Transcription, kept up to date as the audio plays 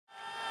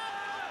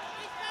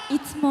い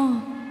つも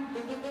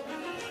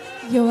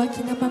弱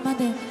気なまま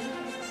で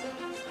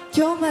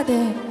今日ま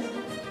で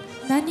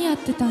何やっ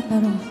てたん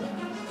だろう。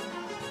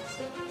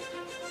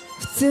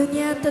普通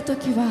に会った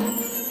時は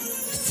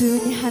普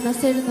通に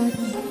話せるのに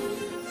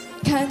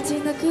肝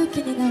心な空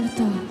気になる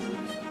と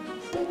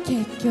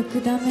結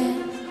局ダメ。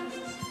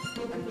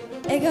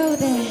笑顔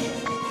で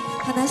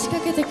話しか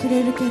けてく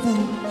れるけど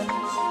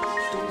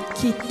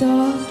きっと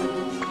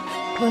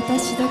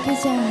私だけ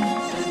じゃ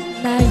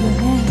ないよ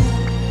ね。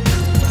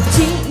小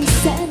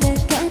さな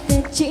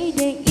形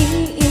でい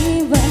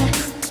いわ、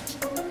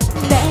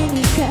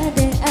何かで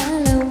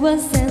表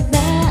さな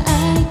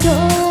いと。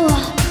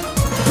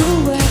不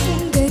安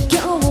が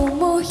今日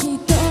も一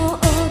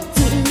つ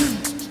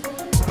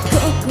心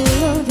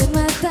でま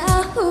た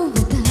増え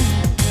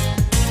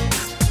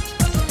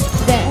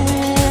た。大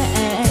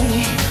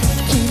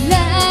嫌い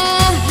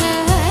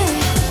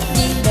に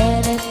な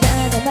れた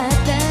らまた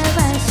マ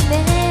シね。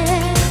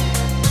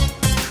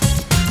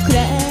暗い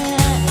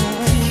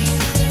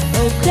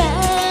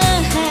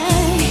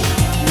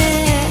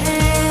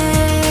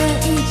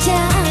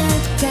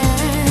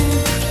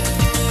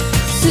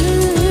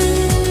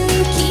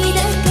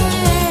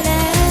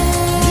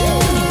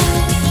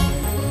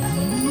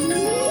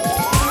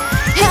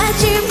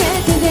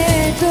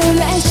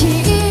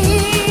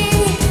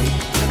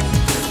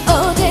お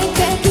出か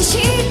けし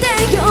た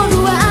夜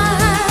は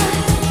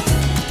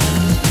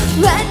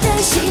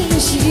私の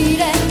知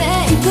ら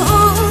ないコン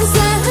サ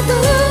ート、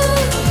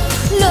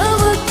ロッ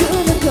ク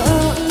のコン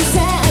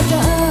サート。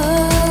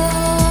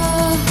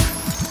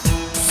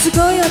す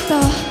ごい音、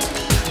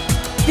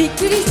びっ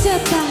くりしちゃっ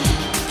た。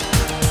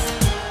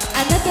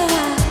あなたは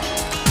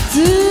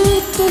ずーっ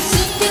と真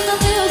剣な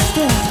目をし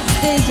て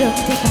ステージを見て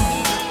た。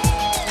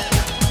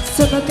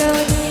その顔に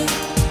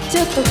ち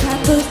ょっと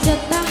感動しちゃっ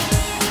た。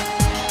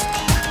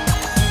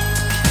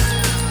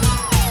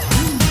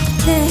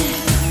ねえ、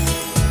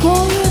こう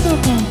いうの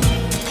も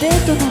デー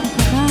トなのか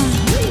な。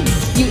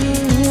夢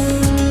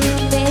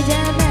じゃ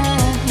ない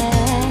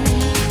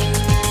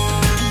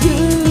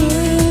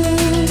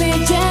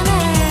夢じゃない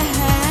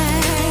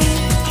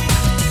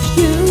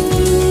夢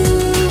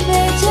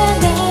じゃ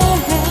ない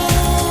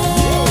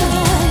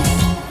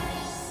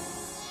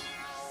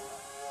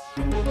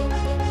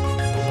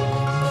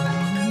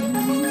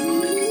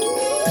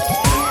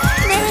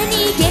何気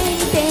に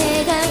手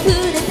が触れ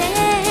て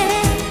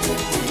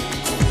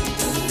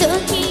ド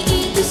キッ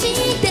と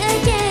した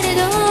けれ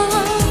ど、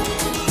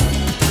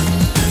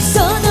そ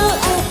の後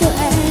あ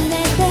な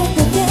た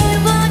と手を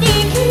握り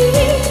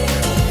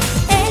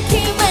駅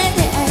まで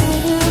歩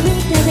い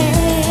たね。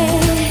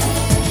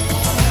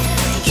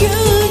急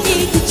に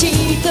立ち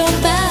止まっ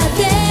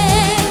て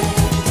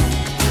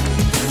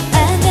あ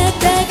な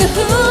たが振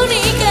り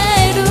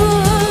返る。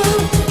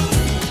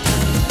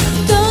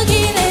途切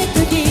れ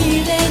途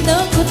切れの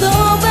言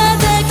葉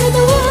だけど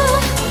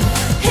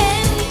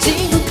返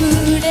事をく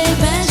れ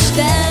まし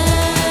た。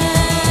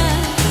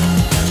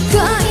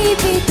恋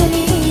人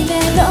にな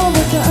ろう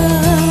と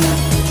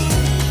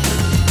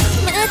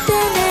ま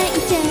た